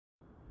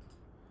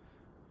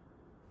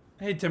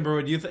Hey,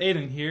 Timberwood Youth,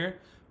 Aiden here.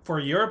 For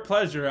your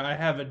pleasure, I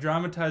have a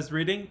dramatized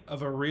reading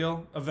of a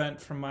real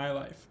event from my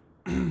life.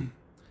 It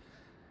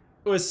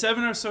was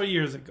 7 or so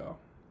years ago.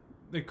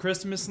 The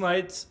Christmas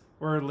lights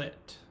were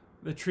lit.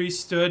 The tree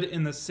stood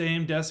in the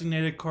same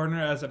designated corner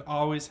as it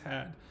always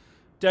had.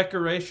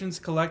 Decorations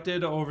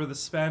collected over the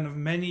span of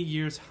many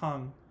years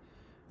hung.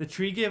 The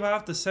tree gave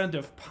off the scent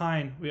of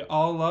pine we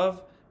all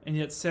love and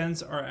yet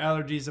sends our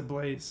allergies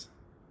ablaze.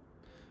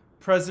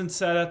 Presents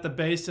sat at the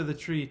base of the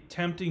tree,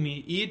 tempting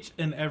me each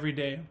and every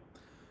day.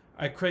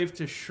 I craved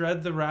to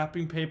shred the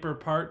wrapping paper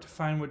apart to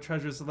find what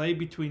treasures lay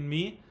between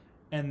me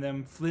and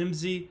them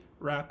flimsy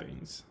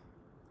wrappings.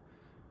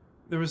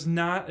 There was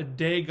not a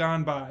day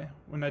gone by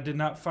when I did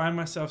not find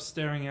myself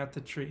staring at the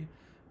tree,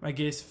 my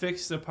gaze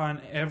fixed upon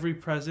every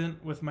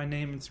present with my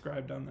name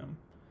inscribed on them.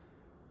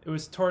 It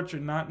was torture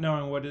not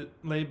knowing what it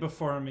lay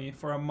before me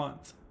for a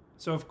month,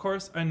 so of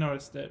course I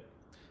noticed it.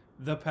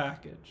 The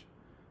package.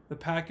 The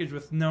package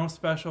with no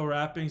special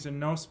wrappings and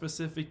no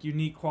specific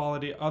unique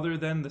quality other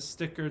than the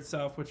sticker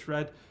itself, which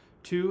read,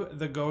 "To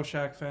the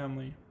Goshak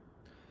family."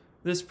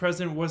 This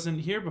present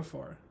wasn't here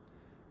before.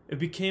 It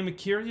became a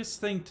curious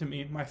thing to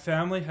me. My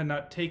family had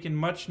not taken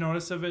much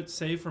notice of it,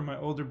 save for my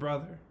older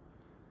brother.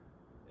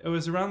 It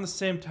was around the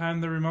same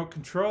time the remote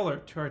controller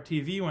to our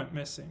TV went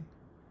missing.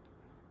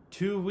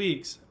 2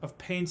 weeks of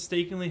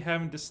painstakingly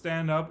having to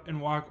stand up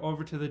and walk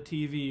over to the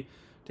TV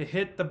to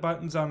hit the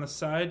buttons on the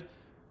side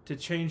to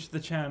change the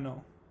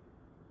channel.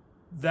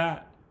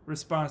 That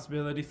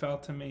responsibility fell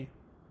to me.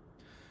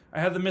 I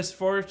had the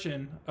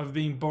misfortune of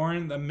being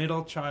born the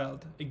middle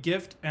child, a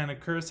gift and a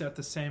curse at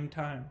the same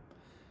time.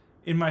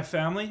 In my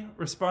family,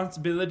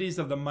 responsibilities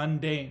of the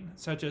mundane,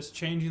 such as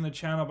changing the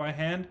channel by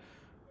hand,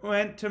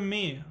 went to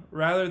me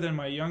rather than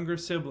my younger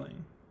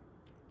sibling,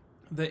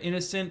 the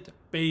innocent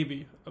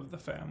baby of the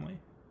family.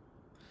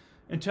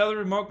 Until the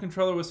remote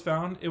controller was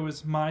found, it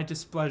was my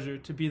displeasure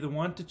to be the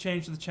one to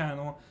change the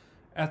channel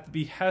at the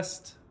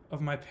behest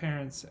of my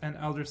parents and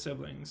elder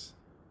siblings.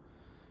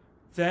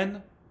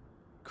 Then,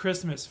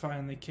 Christmas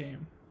finally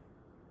came.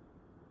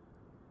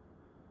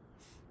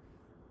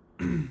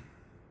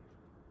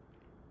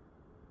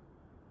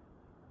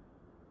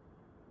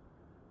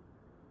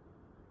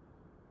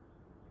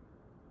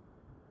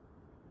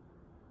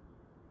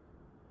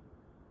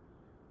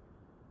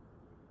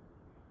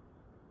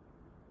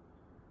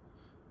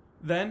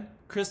 Then,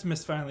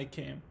 Christmas finally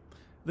came.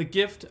 The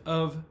gift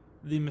of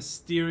the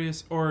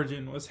mysterious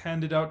origin was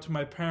handed out to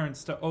my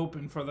parents to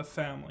open for the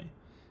family.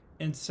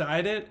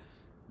 Inside it,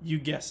 you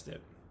guessed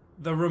it,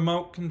 the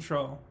remote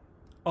control.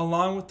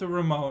 Along with the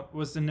remote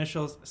was the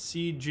initials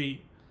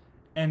CG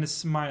and a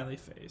smiley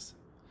face.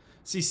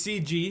 See,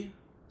 CG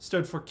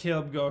stood for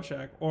Caleb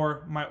Goshak,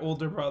 or my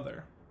older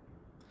brother.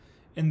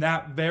 In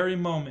that very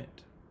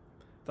moment,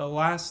 the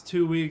last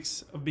 2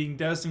 weeks of being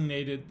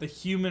designated the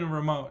human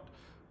remote,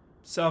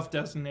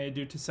 self-designated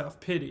due to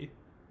self-pity,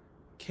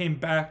 came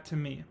back to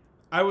me.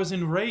 I was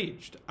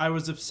enraged, I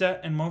was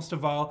upset, and most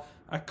of all,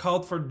 I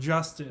called for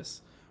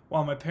justice,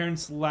 while my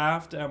parents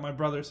laughed at my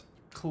brother's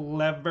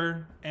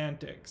clever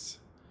antics.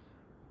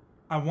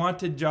 I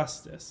wanted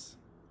justice,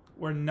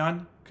 where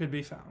none could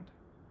be found.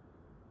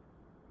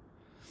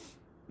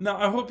 Now,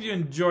 I hope you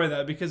enjoy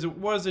that, because it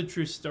was a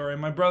true story.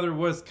 My brother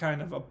was kind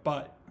of a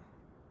butt.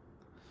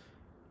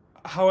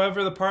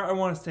 However, the part I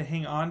want us to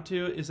hang on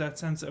to is that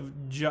sense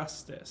of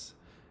justice.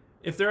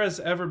 If there has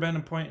ever been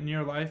a point in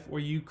your life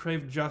where you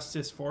crave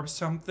justice for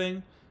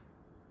something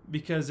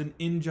because an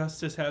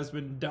injustice has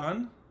been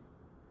done,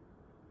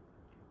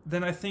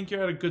 then I think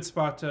you're at a good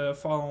spot to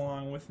follow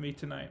along with me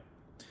tonight.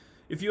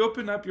 If you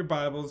open up your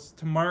Bibles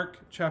to Mark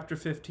chapter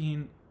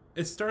 15,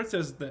 it starts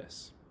as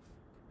this.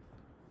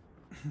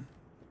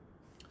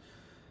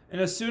 And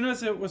as soon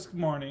as it was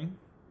morning,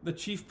 the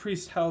chief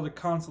priest held a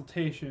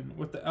consultation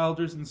with the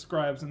elders and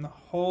scribes and the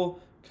whole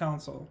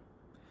council.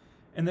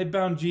 And they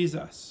bound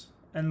Jesus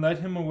and led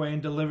him away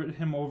and delivered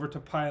him over to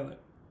Pilate.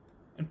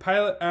 And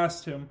Pilate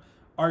asked him,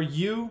 "Are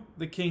you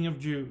the king of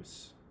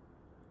Jews?"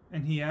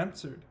 And he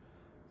answered,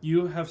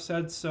 "You have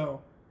said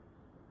so."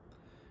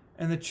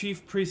 And the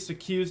chief priests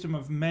accused him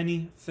of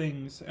many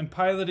things. And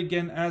Pilate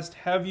again asked,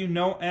 "Have you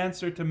no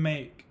answer to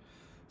make?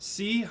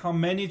 See how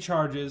many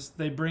charges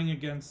they bring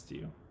against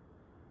you."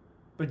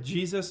 But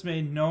Jesus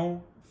made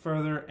no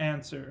further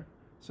answer,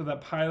 so that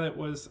Pilate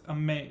was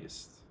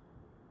amazed.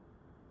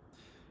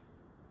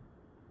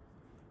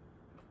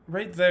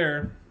 Right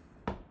there,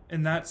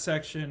 in that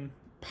section,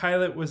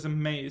 Pilate was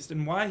amazed.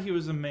 And why he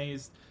was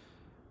amazed,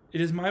 it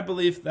is my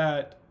belief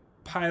that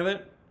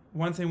Pilate,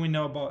 one thing we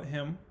know about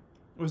him,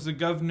 was the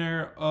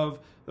governor of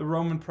the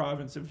Roman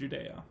province of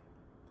Judea,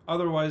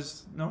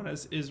 otherwise known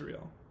as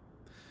Israel.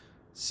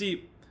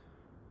 See,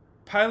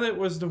 Pilate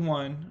was the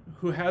one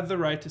who had the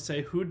right to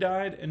say who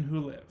died and who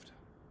lived.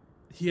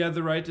 He had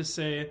the right to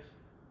say,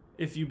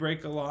 if you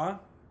break a law,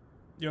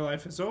 your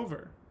life is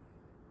over.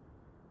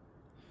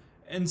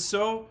 And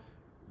so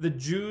the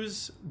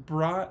Jews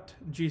brought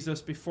Jesus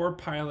before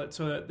Pilate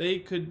so that they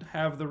could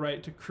have the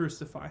right to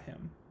crucify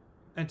him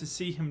and to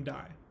see him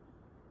die.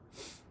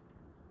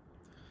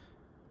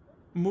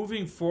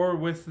 moving forward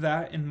with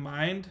that in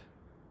mind,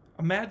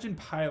 imagine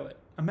Pilate.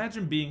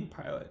 Imagine being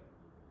Pilate.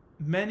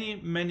 Many,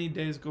 many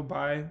days go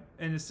by,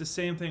 and it's the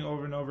same thing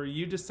over and over.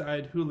 You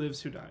decide who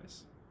lives, who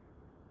dies.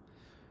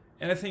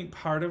 And I think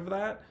part of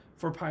that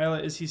for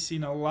Pilate is he's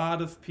seen a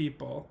lot of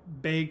people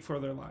beg for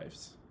their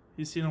lives.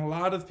 He's seen a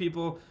lot of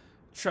people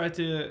try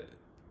to,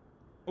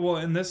 well,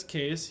 in this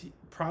case, he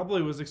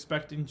probably was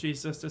expecting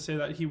Jesus to say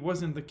that he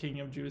wasn't the King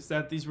of Jews,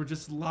 that these were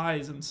just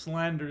lies and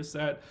slanders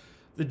that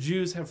the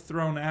Jews have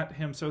thrown at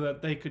him so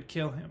that they could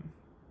kill him.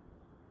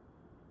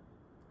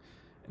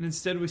 And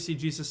instead we see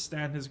Jesus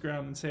stand his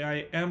ground and say,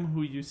 I am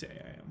who you say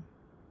I am.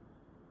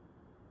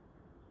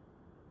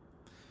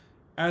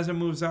 As it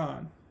moves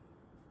on.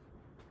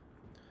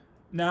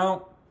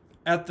 Now,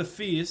 at the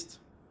feast,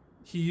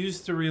 he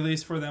used to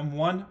release for them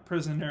one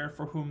prisoner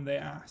for whom they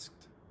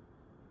asked.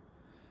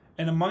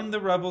 And among the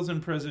rebels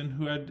in prison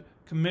who had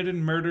committed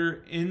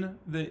murder in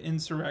the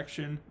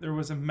insurrection, there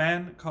was a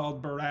man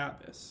called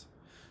Barabbas.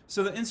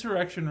 So the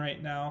insurrection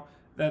right now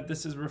that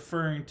this is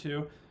referring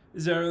to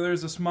is that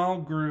there's a small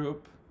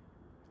group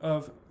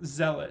of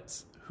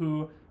zealots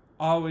who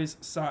always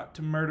sought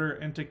to murder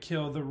and to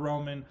kill the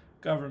Roman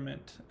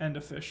government and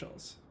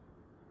officials.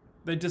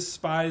 They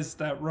despised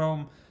that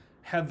Rome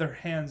had their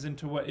hands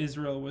into what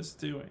Israel was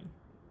doing.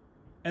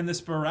 And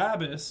this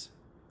Barabbas,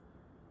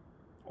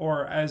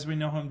 or as we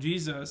know him,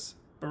 Jesus,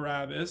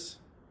 Barabbas,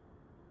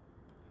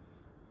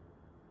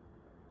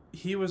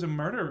 he was a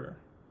murderer.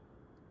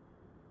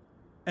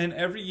 And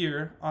every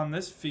year on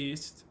this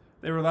feast,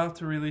 they were allowed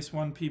to release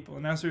one people.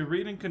 And as we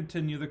read and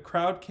continue, the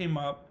crowd came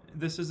up,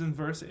 this is in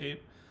verse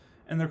 8,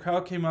 and the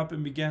crowd came up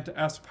and began to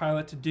ask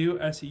Pilate to do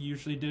as he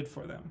usually did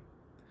for them.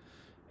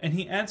 And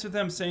he answered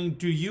them, saying,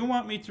 Do you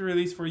want me to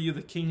release for you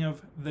the King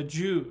of the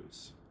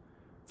Jews?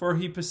 For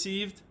he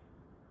perceived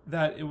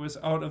that it was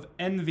out of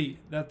envy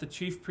that the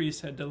chief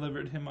priests had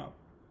delivered him up.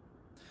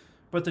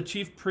 But the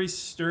chief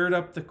priests stirred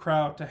up the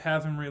crowd to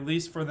have him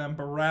release for them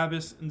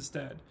Barabbas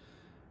instead.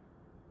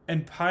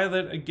 And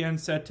Pilate again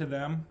said to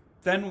them,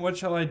 Then what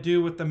shall I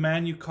do with the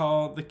man you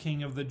call the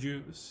King of the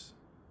Jews?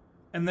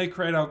 And they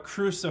cried out,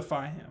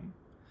 Crucify him.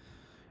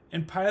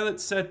 And Pilate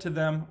said to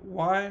them,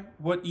 Why,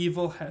 what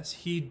evil has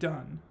he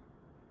done?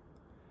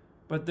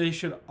 But they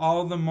should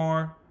all the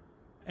more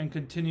and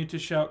continue to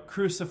shout,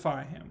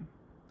 Crucify him.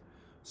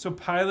 So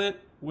Pilate,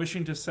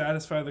 wishing to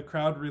satisfy the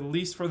crowd,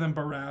 released for them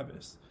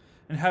Barabbas.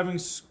 And having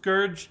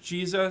scourged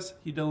Jesus,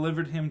 he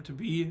delivered him to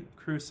be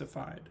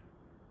crucified.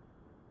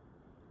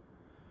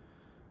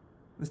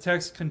 The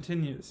text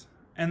continues.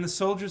 And the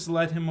soldiers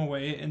led him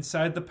away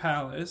inside the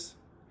palace,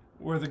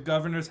 where the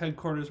governor's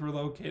headquarters were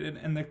located,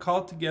 and they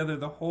called together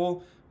the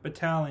whole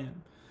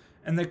battalion.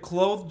 And they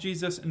clothed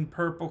Jesus in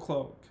purple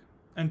cloak,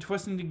 and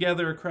twisting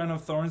together a crown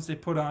of thorns they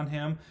put on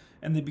him,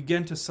 and they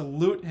began to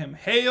salute him,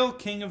 Hail,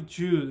 King of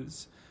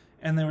Jews!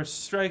 And they were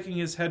striking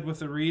his head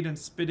with a reed and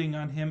spitting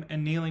on him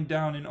and kneeling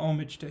down in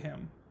homage to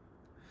him.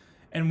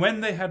 And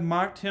when they had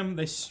mocked him,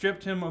 they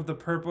stripped him of the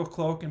purple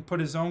cloak and put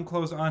his own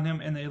clothes on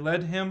him, and they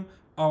led him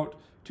out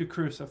to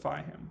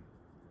crucify him.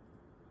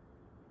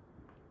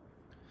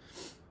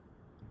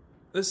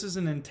 This is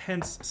an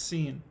intense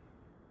scene.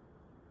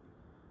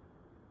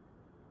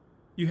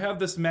 You have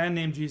this man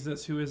named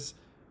Jesus who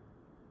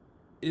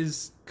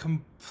is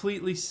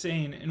completely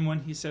sane in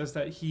when he says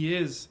that he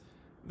is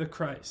the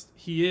Christ.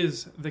 He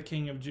is the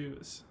King of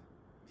Jews.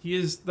 He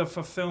is the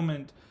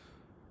fulfillment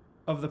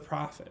of the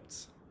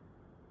prophets.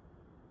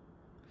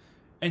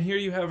 And here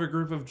you have a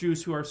group of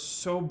Jews who are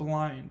so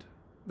blind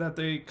that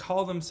they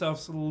call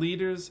themselves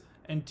leaders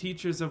and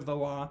teachers of the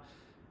law,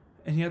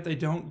 and yet they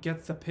don't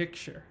get the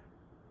picture.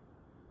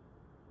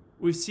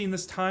 We've seen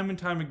this time and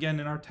time again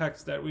in our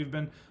text that we've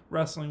been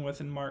wrestling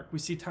with in Mark. We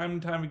see time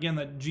and time again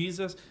that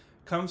Jesus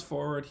comes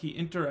forward, he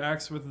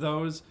interacts with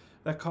those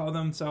that call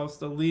themselves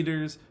the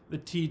leaders, the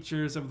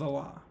teachers of the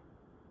law.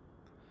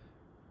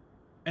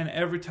 And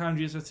every time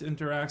Jesus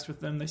interacts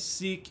with them, they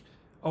seek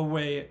a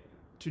way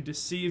to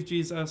deceive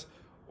Jesus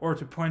or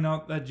to point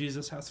out that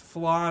Jesus has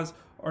flaws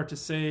or to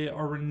say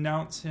or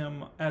renounce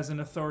him as an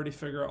authority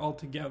figure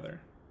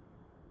altogether.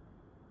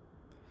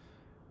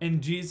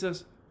 And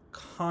Jesus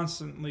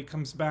constantly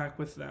comes back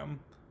with them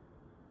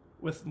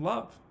with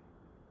love.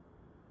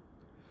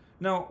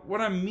 Now, what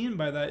I mean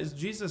by that is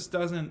Jesus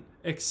doesn't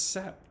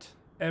accept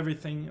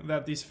everything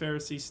that these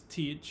Pharisees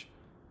teach.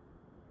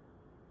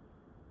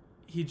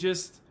 He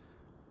just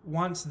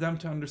wants them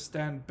to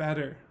understand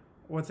better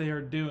what they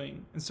are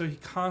doing. And so he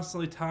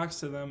constantly talks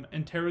to them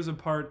and tears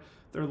apart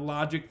their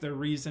logic, their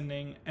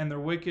reasoning, and their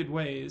wicked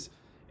ways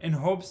in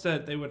hopes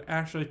that they would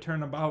actually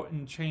turn about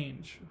and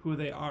change who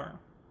they are.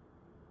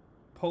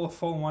 Pull a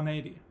full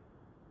 180.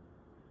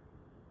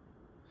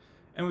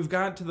 And we've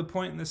gotten to the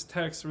point in this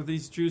text where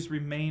these Jews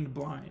remained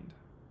blind,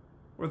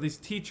 where these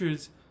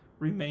teachers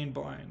remained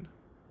blind.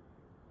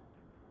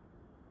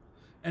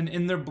 And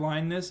in their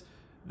blindness,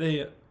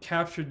 they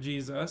captured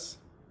Jesus.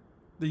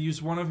 They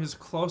used one of his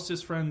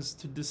closest friends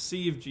to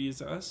deceive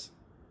Jesus,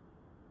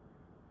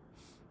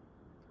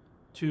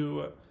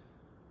 to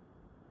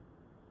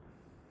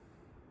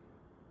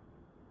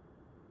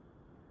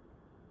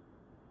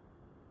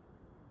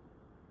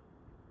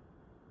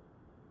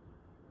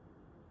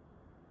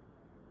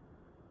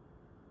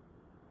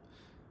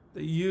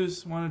They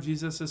used one of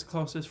Jesus'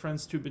 closest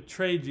friends to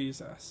betray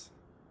Jesus.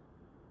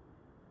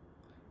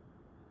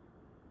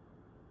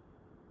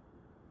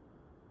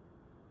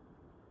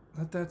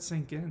 Let that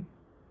sink in.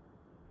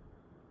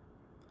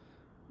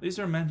 These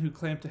are men who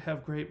claim to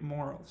have great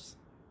morals.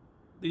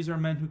 These are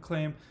men who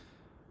claim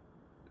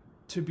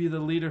to be the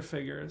leader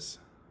figures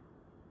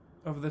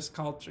of this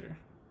culture.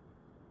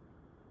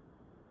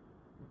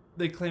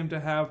 They claim to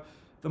have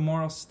the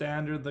moral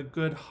standard, the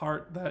good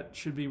heart that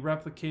should be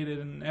replicated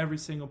in every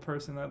single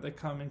person that they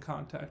come in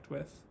contact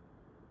with.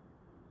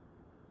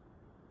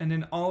 And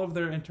in all of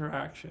their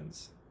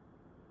interactions,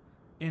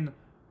 in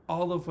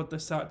all of what they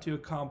sought to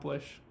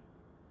accomplish,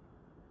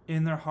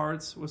 in their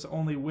hearts was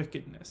only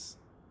wickedness.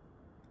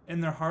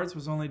 In their hearts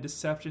was only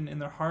deception. In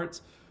their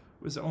hearts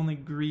was only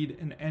greed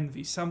and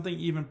envy. Something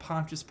even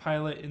Pontius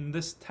Pilate in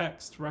this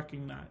text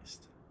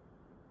recognized.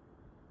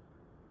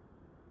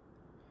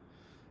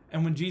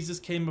 And when Jesus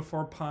came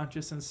before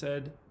Pontius and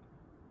said,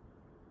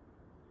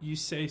 "You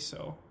say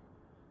so.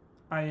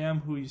 I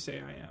am who you say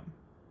I am,"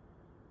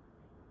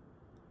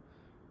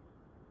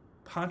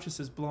 Pontius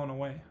is blown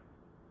away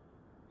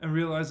and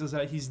realizes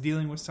that he's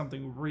dealing with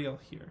something real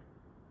here.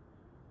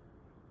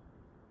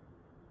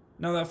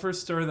 Now, that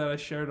first story that I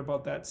shared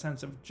about that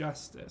sense of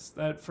justice,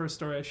 that first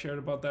story I shared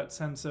about that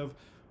sense of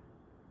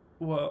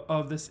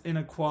this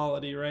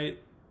inequality,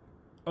 right?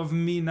 Of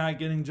me not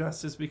getting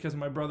justice because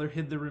my brother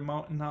hid the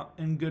remote and not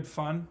in good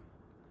fun.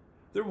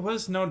 There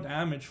was no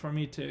damage for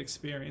me to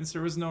experience.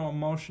 There was no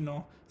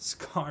emotional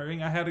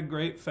scarring. I had a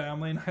great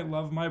family and I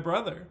love my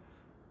brother.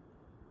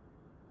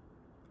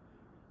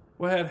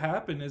 What had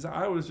happened is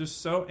I was just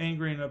so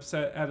angry and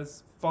upset at a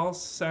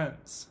false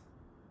sense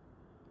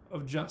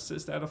of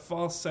justice, at a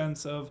false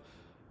sense of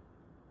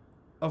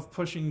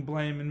pushing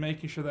blame and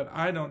making sure that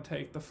I don't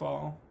take the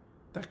fall,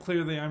 that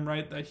clearly I'm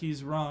right, that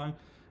he's wrong,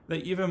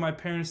 that even my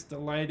parents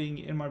delighting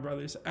in my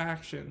brother's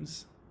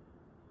actions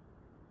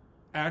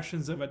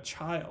of a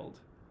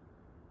child,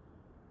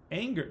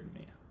 angered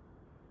me.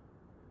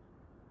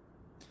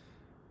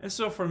 And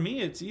so for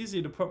me, it's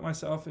easy to put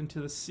myself into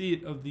the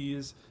seat of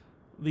these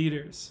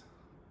leaders,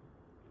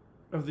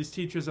 of these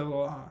teachers of the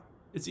law.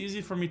 It's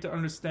easy for me to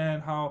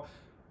understand how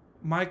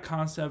my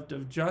concept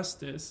of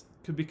justice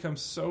could become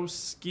so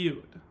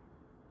skewed,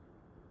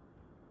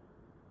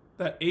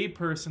 that a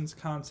person's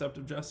concept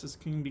of justice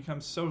can become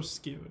so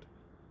skewed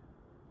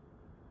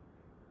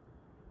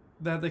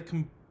that they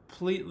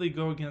completely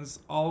go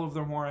against all of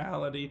their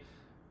morality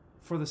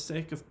for the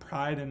sake of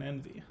pride and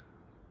envy.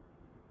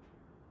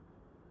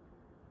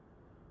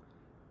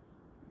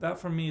 That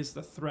for me is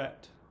the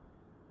threat.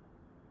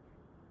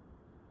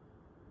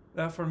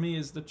 That for me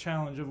is the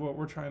challenge of what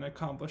we're trying to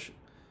accomplish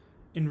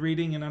in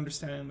reading and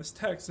understanding this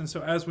text. And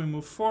so as we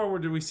move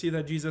forward, we see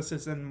that Jesus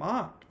is then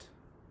mocked.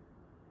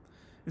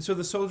 And so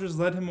the soldiers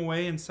led him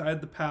away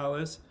inside the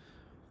palace,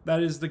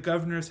 that is the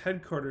governor's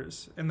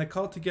headquarters, and they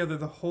called together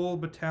the whole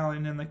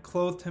battalion, and they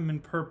clothed him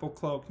in purple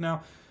cloak.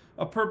 Now,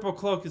 a purple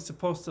cloak is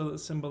supposed to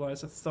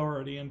symbolize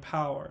authority and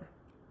power.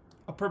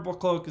 A purple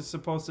cloak is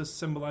supposed to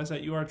symbolize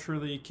that you are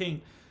truly a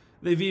king.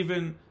 They've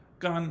even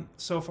gone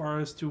so far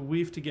as to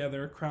weave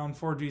together a crown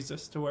for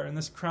Jesus to wear, and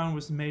this crown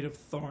was made of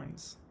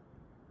thorns.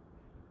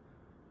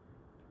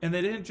 And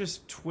they didn't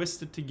just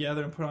twist it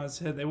together and put it on his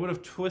head. They would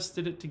have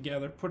twisted it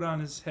together, put it on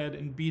his head,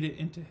 and beat it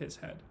into his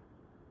head.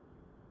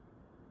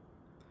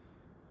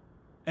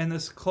 And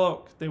this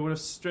cloak, they would have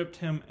stripped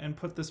him and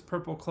put this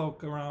purple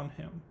cloak around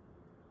him.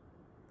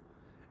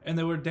 And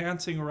they were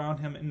dancing around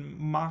him in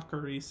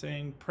mockery,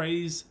 saying,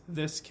 "Praise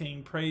this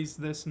king, praise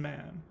this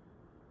man."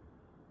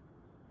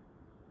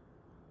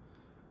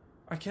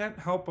 I can't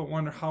help but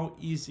wonder how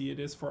easy it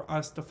is for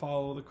us to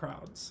follow the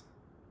crowds,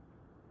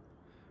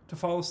 to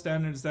follow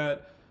standards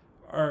that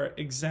are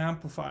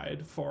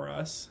exemplified for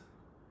us,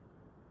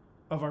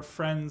 of our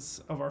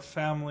friends, of our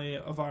family,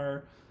 of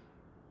our,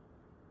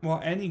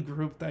 any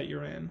group that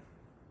you're in.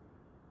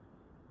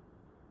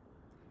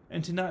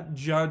 And to not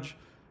judge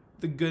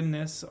the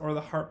goodness or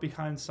the heart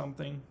behind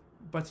something,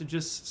 but to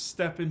just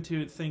step into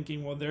it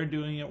thinking, well, they're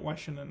doing it, why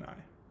shouldn't I?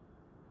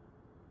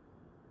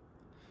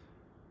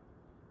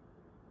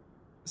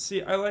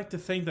 See, I like to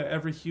think that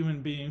every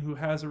human being who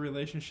has a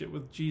relationship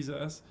with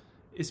Jesus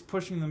is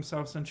pushing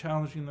themselves and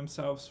challenging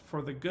themselves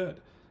for the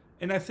good.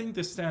 And I think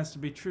this stands to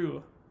be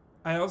true.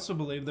 I also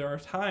believe there are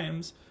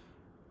times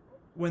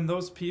when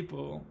those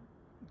people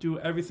do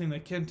everything they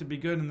can to be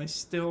good and they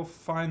still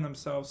find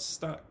themselves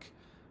stuck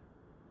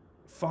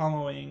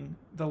following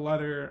the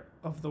letter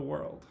of the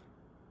world,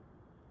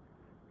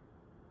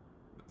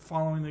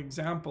 following the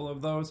example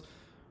of those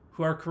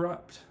who are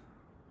corrupt,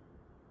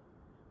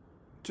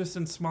 just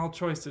in small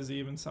choices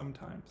even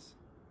sometimes.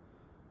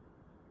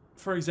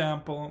 For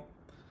example,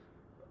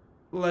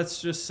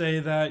 let's just say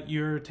that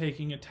you're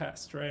taking a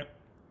test, right?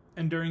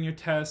 And during your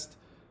test,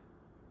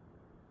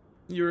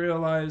 you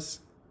realize,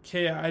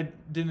 okay, I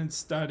didn't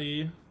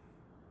study,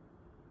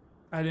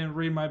 I didn't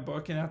read my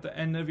book, and at the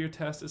end of your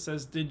test it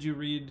says, did you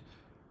read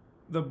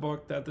the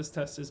book that this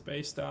test is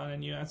based on?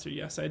 And you answer,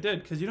 yes, I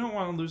did, because you don't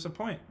want to lose a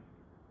point.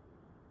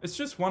 It's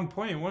just one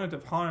point. It wouldn't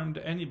have harmed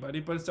anybody,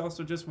 but it's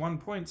also just one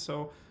point,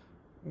 so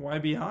why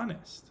be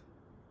honest?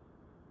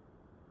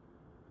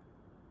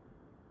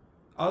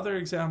 Other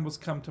examples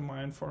come to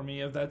mind for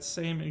me of that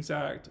same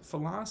exact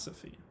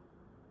philosophy.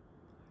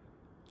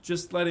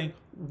 Just letting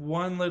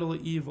one little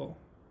evil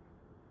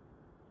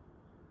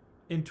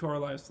into our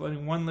lives,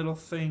 letting one little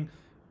thing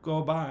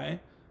go by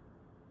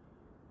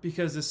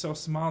because it's so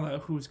small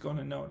that who's going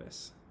to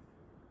notice?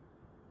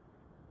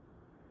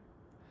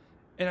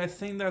 And I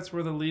think that's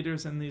where the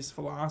leaders and these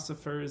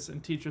philosophers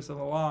and teachers of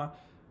the law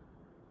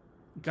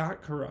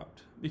got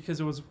corrupt, because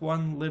it was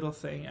one little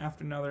thing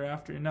after another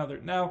after another.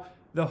 Now,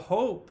 the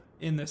hope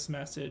in this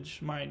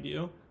message, mind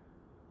you,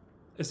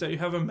 is that you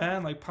have a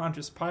man like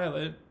Pontius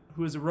Pilate,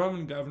 who is a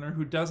Roman governor,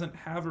 who doesn't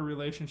have a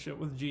relationship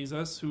with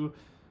Jesus, who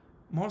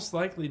most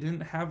likely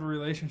didn't have a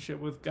relationship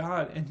with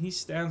God, and he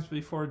stands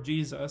before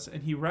Jesus,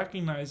 and he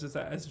recognizes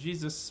that as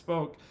Jesus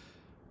spoke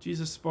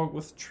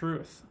with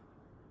truth.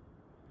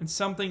 And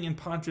something in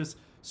Pontius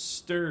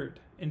stirred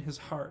in his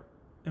heart.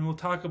 And we'll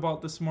talk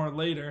about this more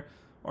later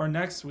or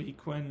next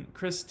week when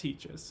Chris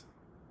teaches.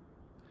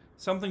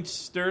 Something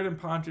stirred in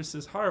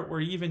Pontius's heart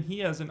where even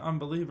he, as an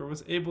unbeliever,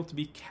 was able to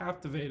be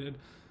captivated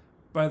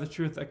by the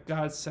truth that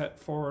God set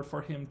forward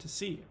for him to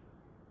see.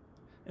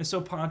 And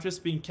so Pontius,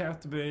 being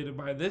captivated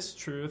by this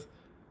truth,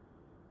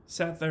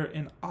 sat there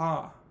in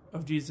awe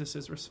of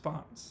Jesus'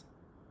 response.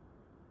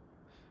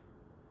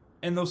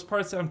 And those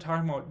parts that I'm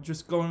talking about,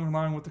 just going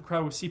along with the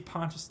crowd, we see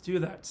Pontius do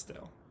that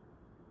still.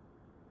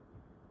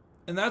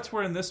 And that's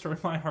where in this story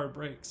my heart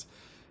breaks.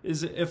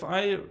 Is if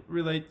I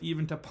relate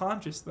even to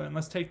Pontius, then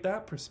let's take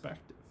that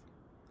perspective.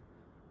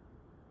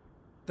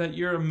 That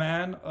you're a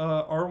man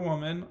or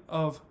woman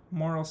of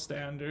moral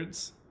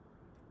standards,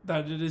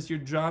 that it is your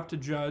job to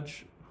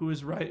judge who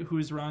is right, who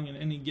is wrong in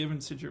any given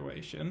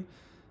situation.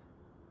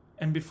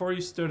 And before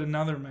you stood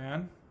another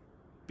man,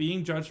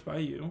 being judged by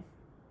you,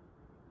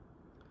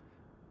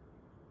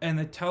 and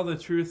they tell the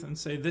truth and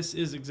say, this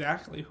is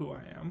exactly who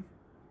I am.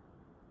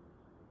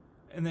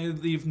 And they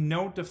leave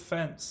no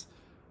defense,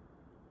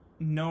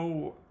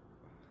 no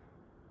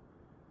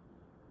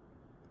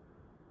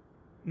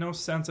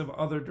sense of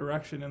other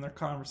direction in their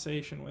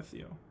conversation with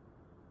you.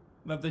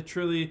 That they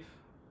truly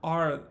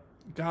are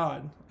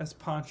God, as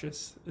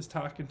Pontius is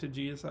talking to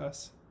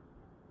Jesus.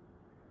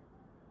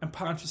 And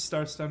Pontius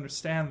starts to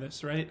understand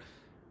this, right?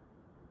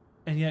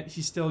 And yet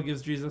he still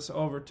gives Jesus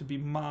over to be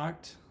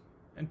mocked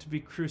and to be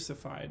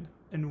crucified.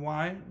 And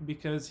why?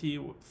 Because he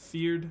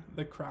feared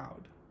the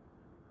crowd.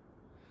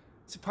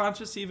 So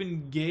Pontius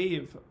even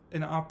gave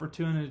an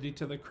opportunity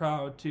to the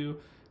crowd to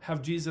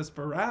have Jesus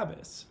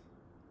Barabbas,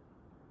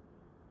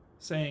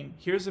 saying,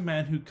 here's a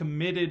man who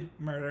committed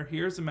murder,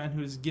 here's a man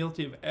who is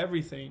guilty of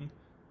everything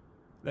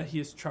that he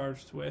is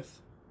charged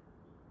with.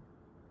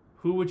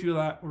 Who would you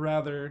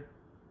rather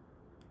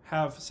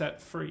have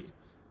set free?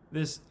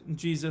 This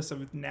Jesus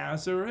of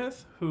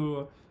Nazareth,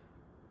 who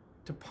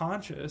to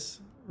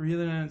Pontius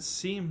really didn't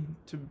seem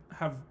to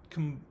have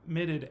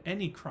committed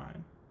any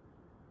crime,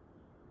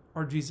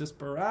 or Jesus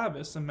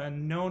Barabbas, a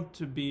man known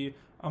to be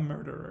a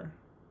murderer?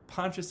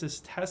 Pontius is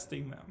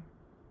testing them.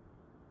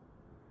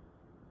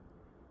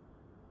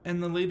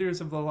 And the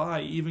leaders of the law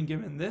even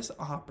given this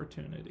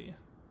opportunity.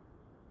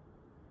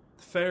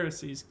 The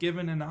Pharisees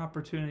given an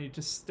opportunity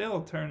to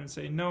still turn and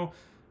say, no,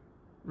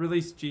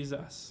 release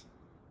Jesus.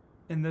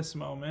 In this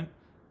moment,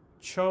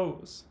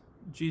 chose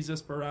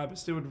Jesus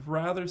Barabbas. They would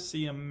rather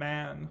see a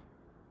man,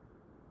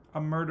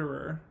 a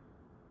murderer,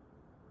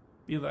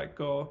 be let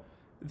go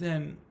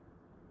than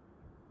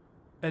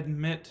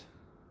admit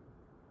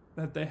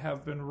that they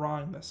have been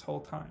wrong this whole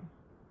time.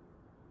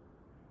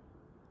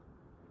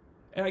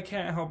 And I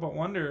can't help but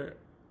wonder,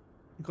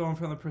 going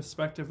from the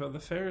perspective of the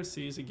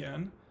Pharisees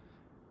again,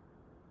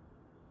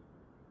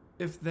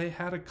 if they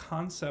had a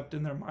concept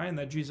in their mind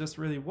that Jesus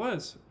really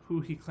was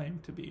who he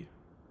claimed to be.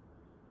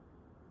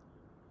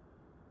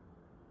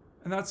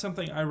 And that's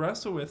something I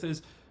wrestle with,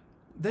 is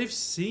they've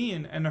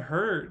seen and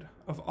heard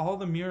of all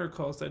the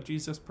miracles that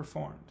Jesus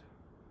performed.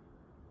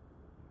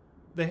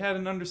 They had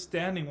an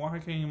understanding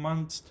walking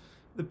amongst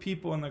the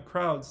people in the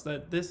crowds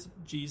that this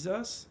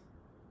Jesus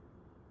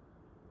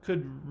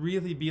could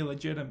really be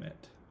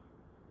legitimate.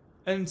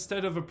 And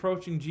instead of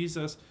approaching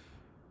Jesus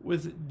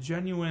with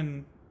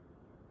genuine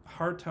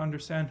heart to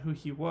understand who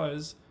he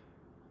was,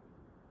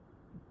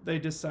 they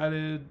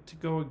decided to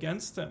go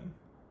against him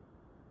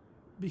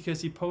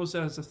because he posed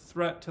as a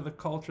threat to the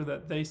culture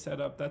that they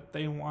set up, that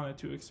they wanted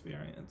to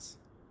experience.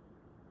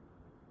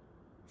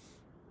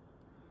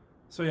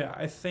 So yeah,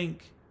 I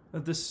think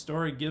that this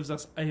story gives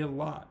us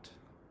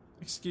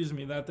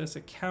that this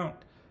account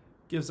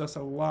gives us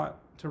a lot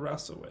to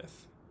wrestle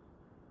with.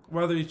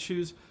 Whether you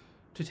choose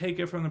to take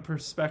it from the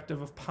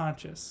perspective of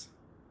Pontius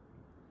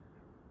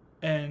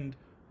and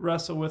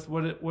wrestle with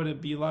what would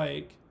it be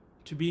like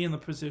to be in the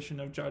position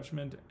of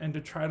judgment and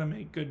to try to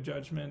make good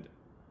judgment,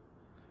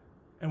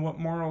 and what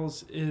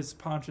morals is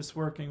Pontius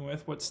working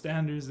with, what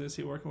standards is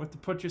he working with, to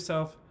put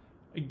yourself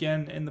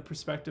again in the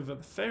perspective of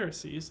the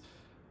Pharisees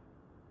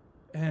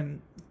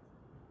and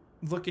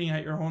looking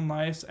at your own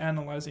lives,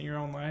 analyzing your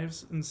own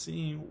lives, and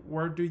seeing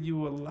where do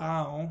you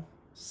allow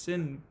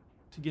sin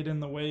to get in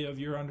the way of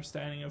your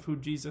understanding of who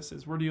Jesus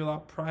is? Where do you allow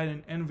pride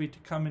and envy to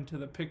come into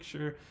the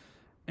picture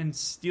and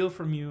steal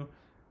from you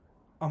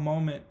a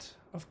moment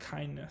of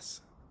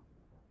kindness?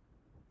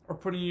 Or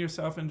putting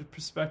yourself into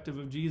perspective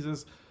of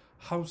Jesus,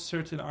 how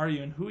certain are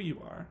you in who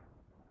you are?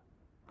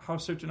 How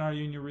certain are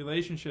you in your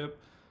relationship?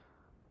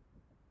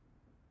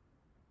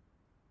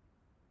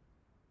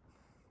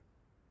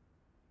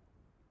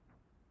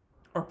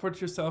 Or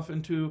put yourself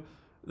into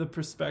the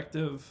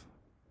perspective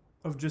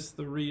of just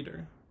the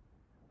reader,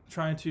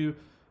 trying to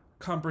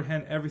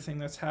comprehend everything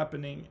that's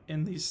happening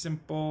in these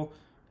simple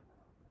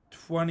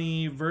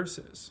 20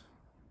 verses.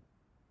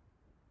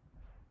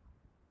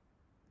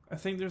 I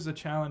think there's a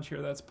challenge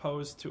here that's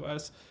posed to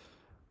us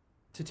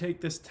to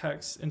take this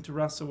text and to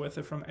wrestle with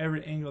it from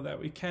every angle that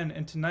we can.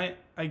 And tonight,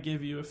 I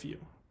give you a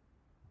few.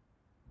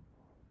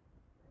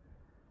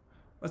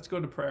 Let's go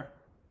to prayer.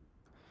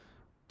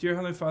 Dear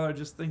Heavenly Father, I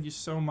just thank you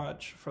so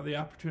much for the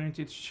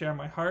opportunity to share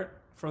my heart,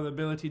 for the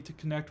ability to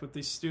connect with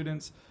these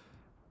students,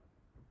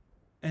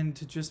 and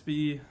to just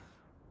be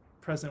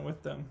present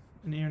with them.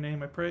 In your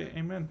name I pray,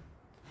 amen.